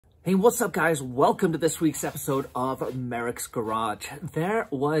Hey, what's up guys? Welcome to this week's episode of Merricks Garage. There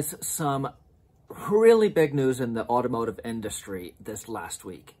was some really big news in the automotive industry this last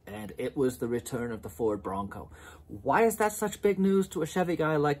week, and it was the return of the Ford Bronco. Why is that such big news to a Chevy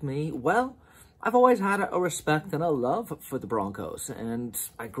guy like me? Well, I've always had a respect and a love for the Broncos, and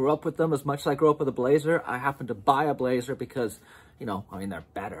I grew up with them as much as I grew up with a Blazer. I happened to buy a Blazer because, they're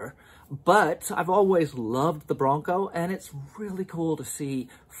better. But I've always loved the Bronco, and it's really cool to see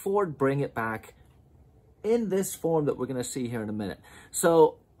Ford bring it back in this form that we're going to see here in a minute.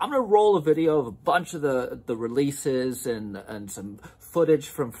 So I'm going to roll a video of a bunch of the releases and some footage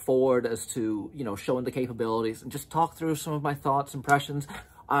from Ford as to, showing the capabilities, and just talk through some of my thoughts, impressions.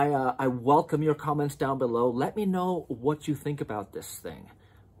 I welcome your comments down below. Let me know what you think about this thing,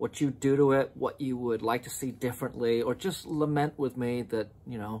 what you do to it, what you would like to see differently, or just lament with me that,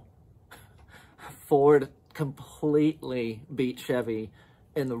 Ford completely beat Chevy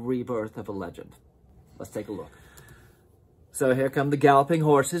in the rebirth of a legend. Let's take a look. So here come the galloping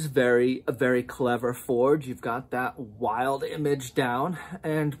horses. Very clever Ford. You've got that wild image down,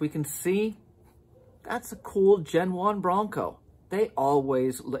 and we can see that's a cool Gen 1 Bronco. They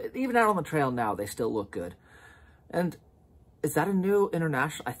always, even out on the trail now, they still look good. And is that a new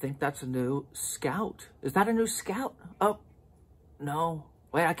International? I think that's a new Scout. Is that a new Scout? Oh, no.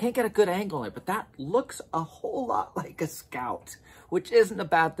 Wait, I can't get a good angle on it, but that looks a whole lot like a Scout, which isn't a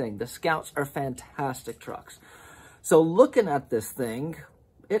bad thing. The Scouts are fantastic trucks. So looking at this thing,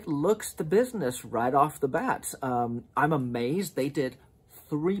 it looks the business right off the bat. I'm amazed they did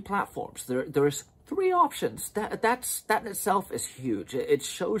 3 platforms. There's 3 options. That in itself is huge. It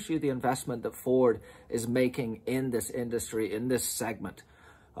shows you the investment that Ford is making in this industry, in this segment.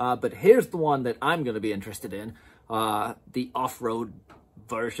 But here's the one that I'm going to be interested in, the off-road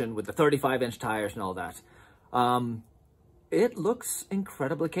version with the 35-inch tires and all that. It looks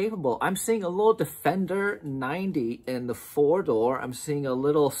incredibly capable. I'm seeing a little Defender 90 in the 4-door. I'm seeing a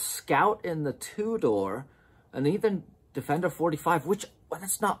little Scout in the 2-door, and even Defender 45, which, well,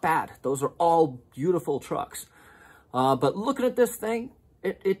 that's not bad. Those are all beautiful trucks. But looking at this thing,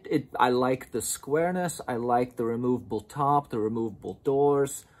 I like the squareness. I like the removable top, the removable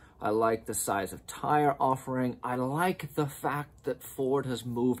doors. I like the size of tire offering. I like the fact that Ford has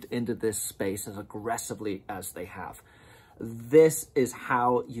moved into this space as aggressively as they have. This is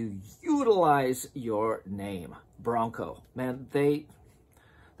how you utilize your name, Bronco. Man, they're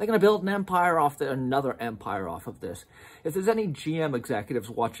going to build an empire another empire off of this. If there's any GM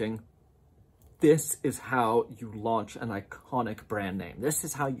executives watching, this is how you launch an iconic brand name. This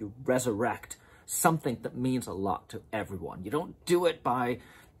is how you resurrect something that means a lot to everyone. You don't do it by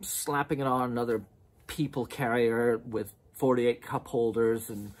slapping it on another people carrier with 48 cup holders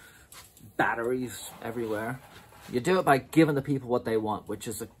and batteries everywhere. You do it by giving the people what they want, which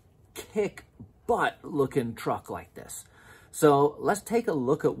is a kick-butt looking truck like this. So let's take a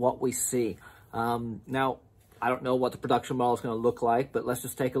look at what we see. Now, I don't know what the production model is going to look like, but let's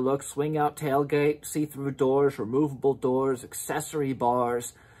just take a look. Swing out tailgate, see-through doors, removable doors, accessory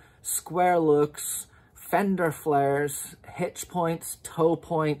bars, square looks, fender flares, hitch points, toe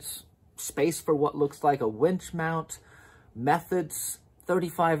points, space for what looks like a winch mount, methods,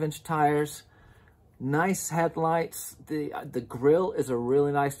 35-inch tires, nice headlights. The grille is a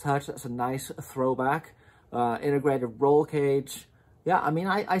really nice touch. That's a nice throwback. Integrated roll cage. Yeah, I mean,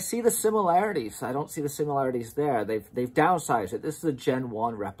 I see the similarities. I don't see the similarities there. They've downsized it. This is a Gen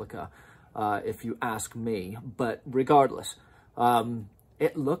 1 replica, if you ask me. But regardless,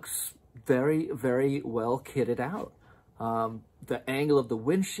 it looks very well kitted out. The angle of the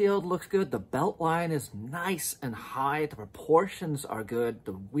windshield looks good. The belt line is nice and high. The proportions are good.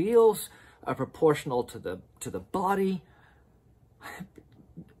 The wheels are proportional to the body.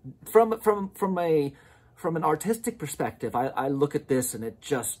 From an artistic perspective, I look at this and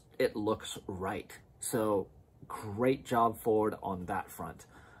it looks right. So great job, Ford, on that front.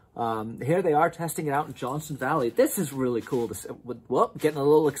 Here they are testing it out in Johnson Valley. This is really cool to see. Well, getting a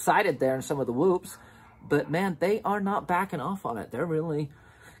little excited there in some of the whoops, but man, they are not backing off on it. They're really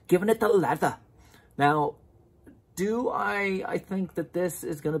giving it the leather. Now, do I think that this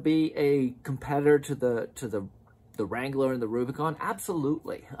is going to be a competitor to the Wrangler and the Rubicon?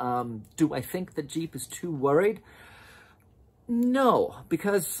 Absolutely. Do I think that Jeep is too worried? No,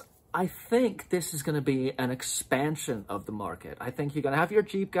 because I think this is going to be an expansion of the market. I think you're going to have your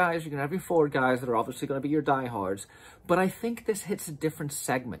Jeep guys, you're going to have your Ford guys that are obviously going to be your diehards, but I think this hits a different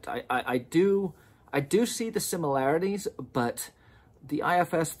segment. I do see the similarities, but the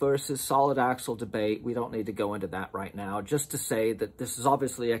IFS versus solid axle debate, we don't need to go into that right now. Just to say that this is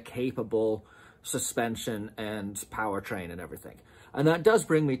obviously a capable suspension and powertrain and everything. And that does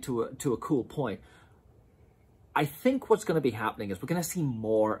bring me to a cool point. I think what's going to be happening is we're going to see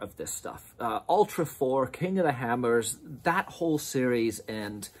more of this stuff. Ultra 4, King of the Hammers, that whole series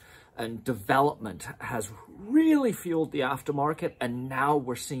and development has really fueled the aftermarket, and now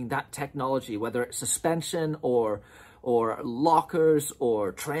we're seeing that technology, whether it's suspension or lockers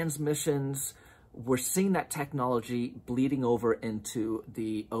or transmissions, we're seeing that technology bleeding over into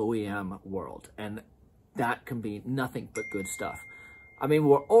the OEM world, and that can be nothing but good stuff. I mean,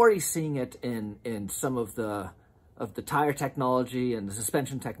 we're already seeing it in some of the tire technology and the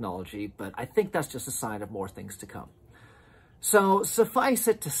suspension technology, but I think that's just a sign of more things to come. So suffice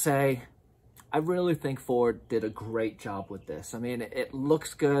it to say, I really think Ford did a great job with this. I mean, it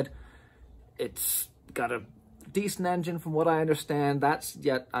looks good. It's got a decent engine from what I understand.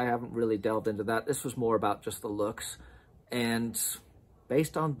 I haven't really delved into that. This was more about just the looks. And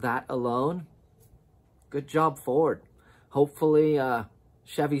based on that alone, good job, Ford. Hopefully,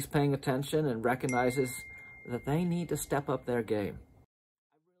 Chevy's paying attention and recognizes that they need to step up their game.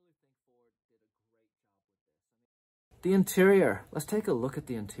 The interior. Let's take a look at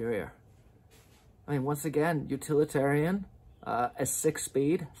the interior. I mean, once again, utilitarian, a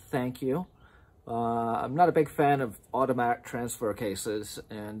 6-speed, thank you. I'm not a big fan of automatic transfer cases,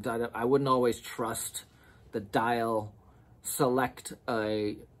 and I wouldn't always trust the dial select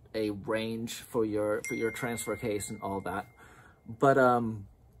a range for your transfer case and all that. But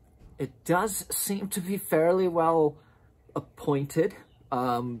it does seem to be fairly well appointed.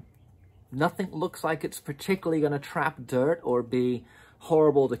 Nothing looks like it's particularly going to trap dirt or be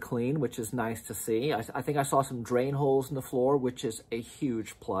horrible to clean, which is nice to see. I think I saw some drain holes in the floor, which is a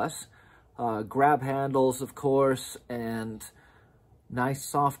huge plus. Grab handles, of course, and nice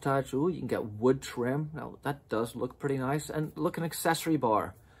soft touch. Ooh, you can get wood trim. Now, that does look pretty nice. And look, an accessory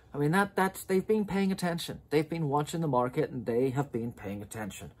bar. I mean, they've been paying attention. They've been watching the market, and they have been paying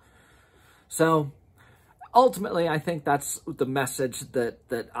attention. So ultimately, I think that's the message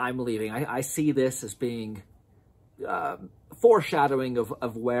that I'm leaving. I see this as being foreshadowing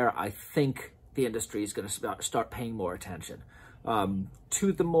of where I think the industry is going to start paying more attention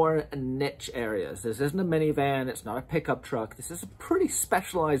to the more niche areas. This isn't a minivan. It's not a pickup truck. This is a pretty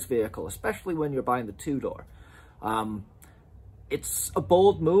specialized vehicle, especially when you're buying the two-door. It's a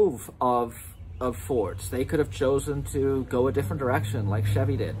bold move of Ford's. They could have chosen to go a different direction like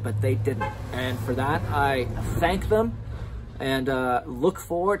Chevy did, but they didn't. And for that, I thank them and look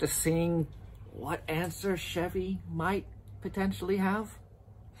forward to seeing what answer Chevy might potentially have.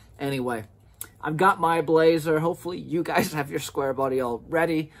 Anyway, I've got my Blazer. Hopefully you guys have your Square Body all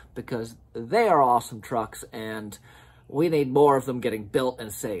ready, because they are awesome trucks and we need more of them getting built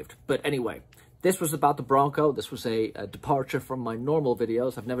and saved. But anyway, this was about the Bronco. This was a departure from my normal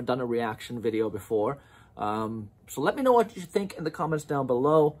videos. I've never done a reaction video before. So let me know what you think in the comments down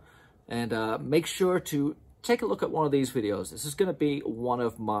below. And make sure to take a look at one of these videos. This is going to be one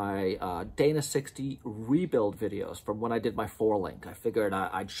of my Dana 60 rebuild videos from when I did my 4-link. I figured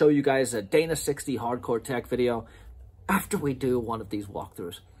I'd show you guys a Dana 60 hardcore tech video after we do one of these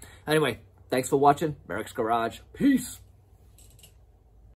walkthroughs. Anyway, thanks for watching. Merricks Garage. Peace.